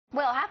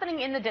Well,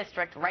 happening in the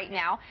district right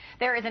now,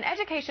 there is an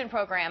education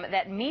program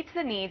that meets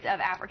the needs of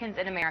Africans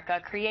in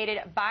America created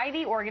by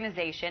the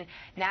organization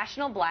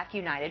National Black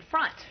United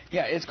Front.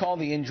 Yeah, it's called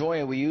the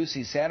Enjoy a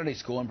Weusi Saturday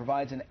School and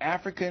provides an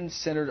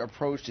African-centered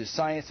approach to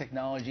science,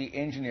 technology,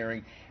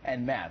 engineering,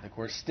 and math, of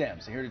course,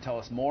 STEM. So here to tell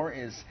us more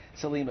is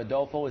Salim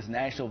Adolfo, is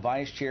National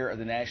Vice Chair of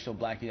the National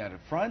Black United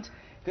Front.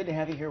 Good to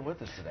have you here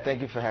with us today.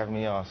 Thank you for having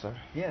me on, sir.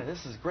 Yeah,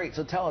 this is great.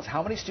 So tell us,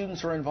 how many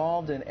students are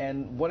involved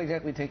and what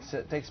exactly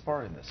takes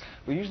part in this?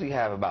 We usually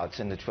have about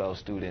 10 to 12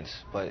 students,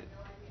 but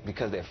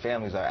because their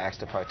families are asked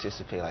to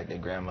participate, like their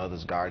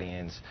grandmothers,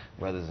 guardians,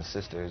 brothers and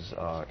sisters,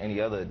 or any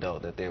other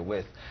adult that they're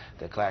with,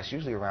 the class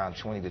usually around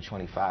 20 to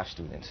 25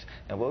 students.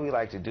 And what we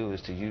like to do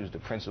is to use the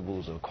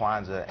principles of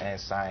Kwanzaa and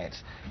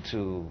science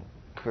to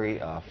create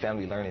a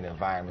family learning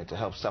environment to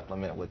help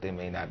supplement what they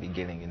may not be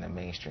getting in the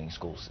mainstream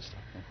school system.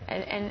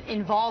 And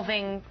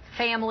involving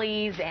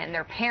families and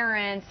their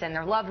parents and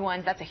their loved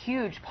ones, that's a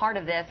huge part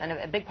of this and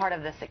a big part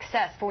of the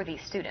success for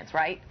these students,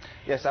 right?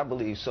 Yes, I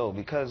believe so,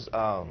 because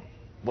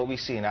what we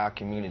see in our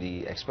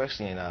community,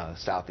 especially in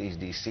Southeast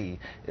D.C.,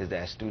 is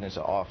that students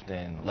are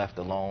often left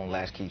alone,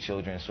 latchkey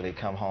children, so they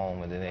come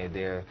home and then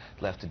they're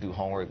left to do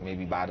homework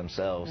maybe by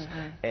themselves.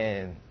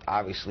 And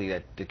obviously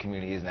that the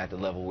community isn't at the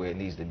level where it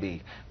needs to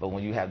be. But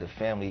when you have the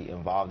family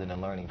involved in the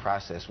learning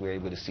process, we're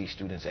able to see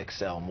students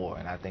excel more.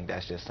 And I think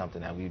that's just something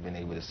that we've been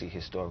able to see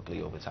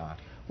historically over time.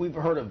 We've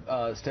heard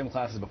of STEM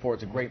classes before.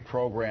 It's a great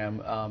program.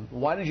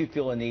 Why did you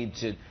feel a need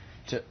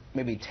to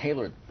maybe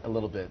tailor it a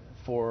little bit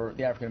for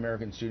the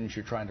African-American students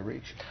you're trying to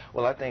reach?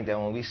 Well, I think that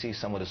when we see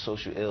some of the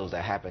social ills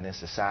that happen in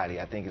society,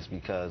 I think it's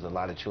because a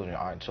lot of children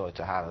aren't taught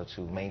to how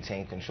to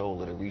maintain control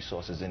of the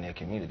resources in their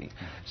community.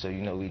 So,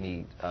 you know, we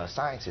need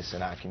scientists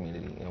in our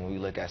community. And when we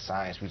look at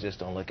science, we just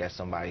don't look at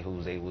somebody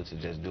who's able to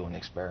just do an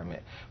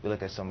experiment. We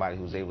look at somebody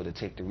who's able to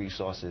take the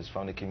resources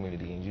from the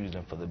community and use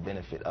them for the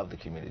benefit of the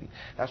community.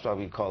 That's why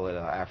we call it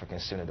an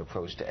African-centered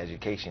approach to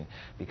education,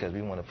 because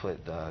we want to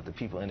put the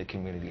people in the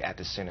community at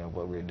the center of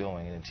what we're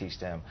doing and teach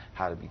them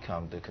how to become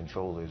the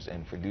controllers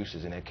and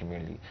producers in their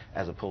community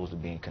as opposed to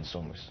being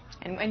consumers.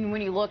 And when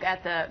you look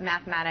at the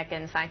mathematic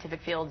and scientific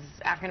fields,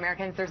 African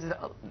Americans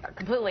are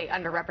completely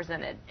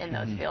underrepresented in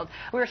those fields.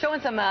 We were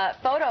showing some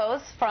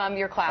photos from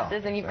your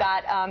classes, and you've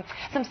got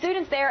some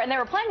students there, and they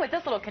were playing with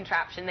this little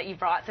contraption that you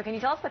brought. So can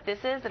you tell us what this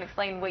is and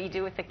explain what you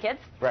do with the kids?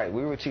 Right.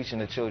 We were teaching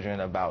the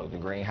children about the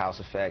greenhouse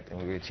effect,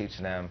 and we were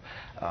teaching them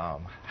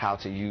how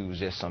to use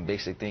just some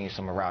basic things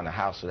from around the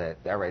house. So that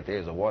right there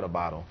is a water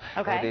bottle.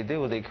 Okay. What they did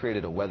was they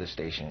created a weather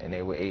station, and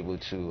they were able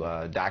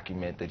to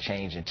document the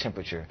change in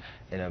temperature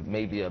in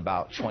maybe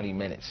about 20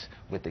 minutes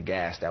with the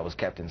gas that was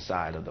kept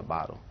inside of the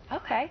bottle.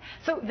 Okay,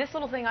 so this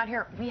little thing on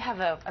here, we have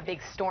a big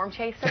storm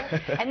chaser,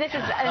 and this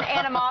is an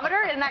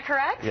anemometer, isn't that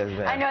correct? Yes,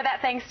 ma'am. I know that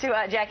thanks to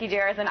Jackie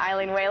Jarrett and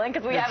Eileen Whalen,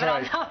 because we have it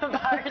on top of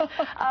ours.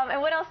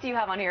 And what else do you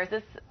have on here? Is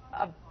this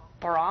a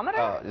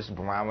barometer? This is a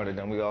barometer.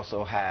 Then we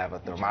also have a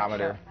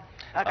thermometer.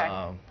 Sure.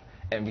 Okay.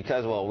 And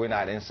because, well, we're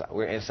not inside,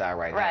 we're inside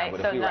right now,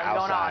 but so if we were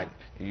outside,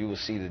 you will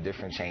see the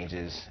different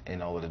changes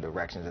in all of the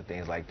directions and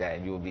things like that,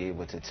 and you will be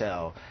able to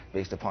tell,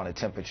 based upon the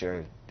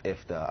temperature, if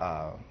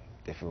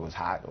it was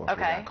hot or if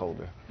it got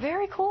colder.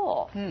 Very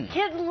cool.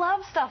 Kids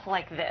love stuff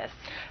like this.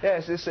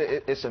 Yes,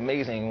 it's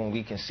amazing when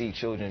we can see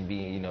children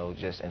being, you know,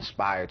 just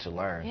inspired to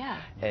learn.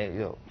 Yeah. And, you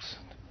know,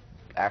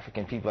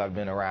 African people have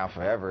been around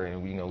forever,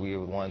 and we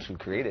were the ones who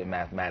created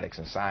mathematics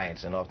and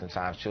science, and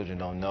oftentimes children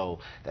don't know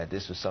that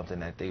this was something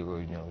that they were,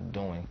 you know,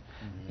 doing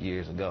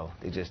years ago.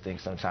 They just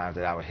think sometimes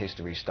that our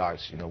history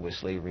starts, you know, with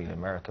slavery in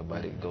America,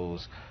 but it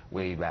goes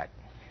way back.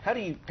 How do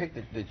you pick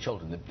the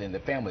children and the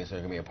families that are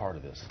going to be a part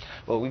of this?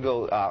 Well, we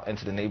go out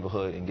into the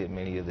neighborhood and get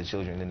many of the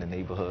children in the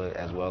neighborhood,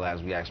 as well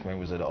as we ask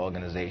members of the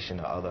organization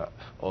or other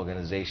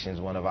organizations.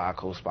 One of our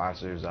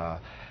co-sponsors,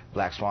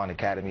 Black Swan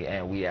Academy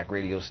and WEAC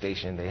radio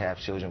station, they have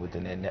children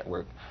within their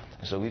network.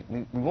 So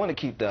we want to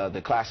keep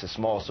the classes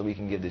small so we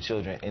can give the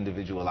children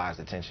individualized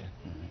attention.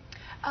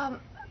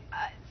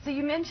 So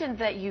you mentioned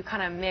that you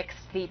kind of mixed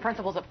the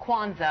principles of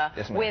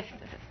Kwanzaa with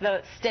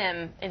the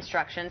STEM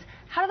instructions.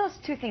 How do those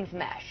two things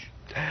mesh?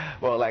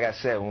 Well, like I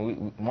said,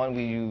 when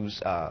we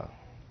use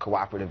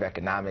cooperative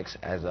economics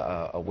as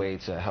a way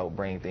to help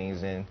bring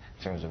things in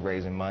terms of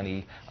raising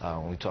money,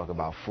 when we talk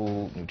about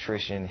food,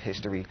 nutrition,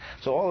 history.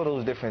 So all of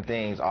those different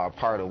things are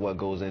part of what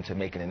goes into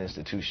making an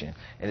institution.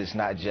 And it's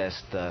not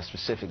just the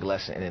specific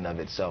lesson in and of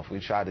itself. We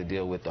try to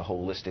deal with the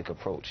holistic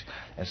approach.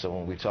 And so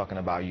when we're talking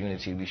about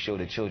unity, we show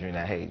the children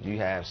that, hey, you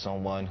have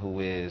someone who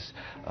is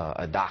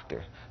a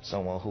doctor,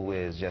 someone who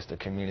is just a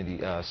community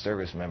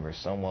service member,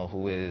 someone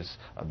who is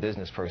a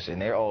business person.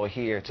 They're all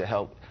here to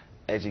help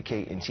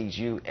educate and teach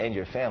you and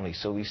your family.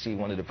 So we see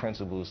one of the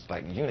principles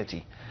like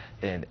unity,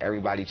 and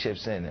everybody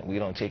chips in. We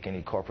don't take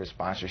any corporate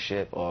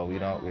sponsorship, or we're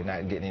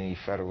not getting any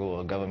federal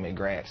or government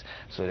grants,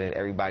 so that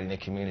everybody in the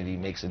community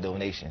makes a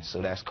donation.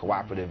 So that's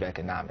cooperative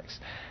economics.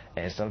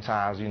 And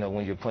sometimes, you know,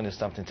 when you're putting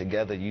something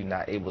together, you're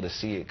not able to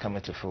see it come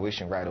into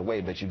fruition right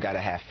away, but you got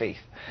to have faith.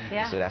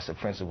 Yeah. So that's the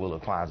principle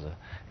of Kwanzaa.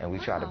 And we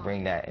try to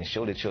bring that and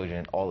show the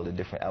children all of the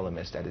different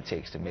elements that it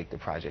takes to make the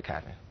project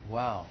happen.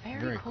 Wow,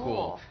 very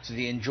cool. So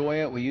the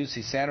Enjoy It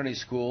Weusi Saturday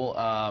School,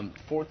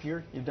 4th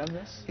year you've done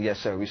this? Yes,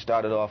 sir. We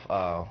started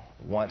off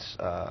once,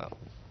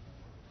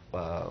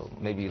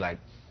 maybe like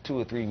 2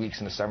 or 3 weeks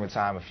in the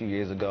summertime a few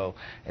years ago,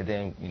 and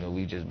then, you know,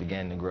 we just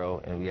began to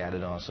grow and we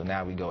added on. So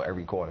now we go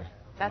every quarter.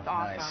 That's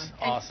awesome. Nice.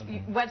 And Awesome.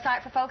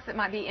 Website for folks that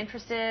might be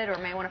interested or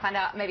may want to find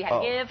out maybe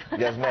how to give.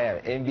 Yes, ma'am.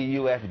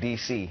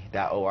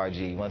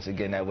 nbufdc.org. Once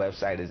again, that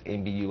website is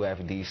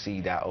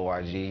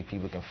nbufdc.org.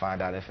 People can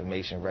find out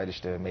information,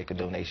 register, and make a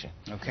donation.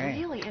 Okay.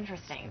 Really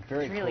interesting.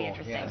 Very it's really cool.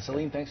 interesting. Yeah.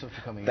 Salim, thanks so much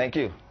for coming. Thank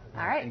you.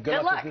 All right. And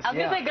good luck. I was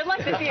going to say good luck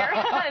this year.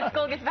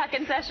 School gets back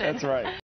in session. That's right.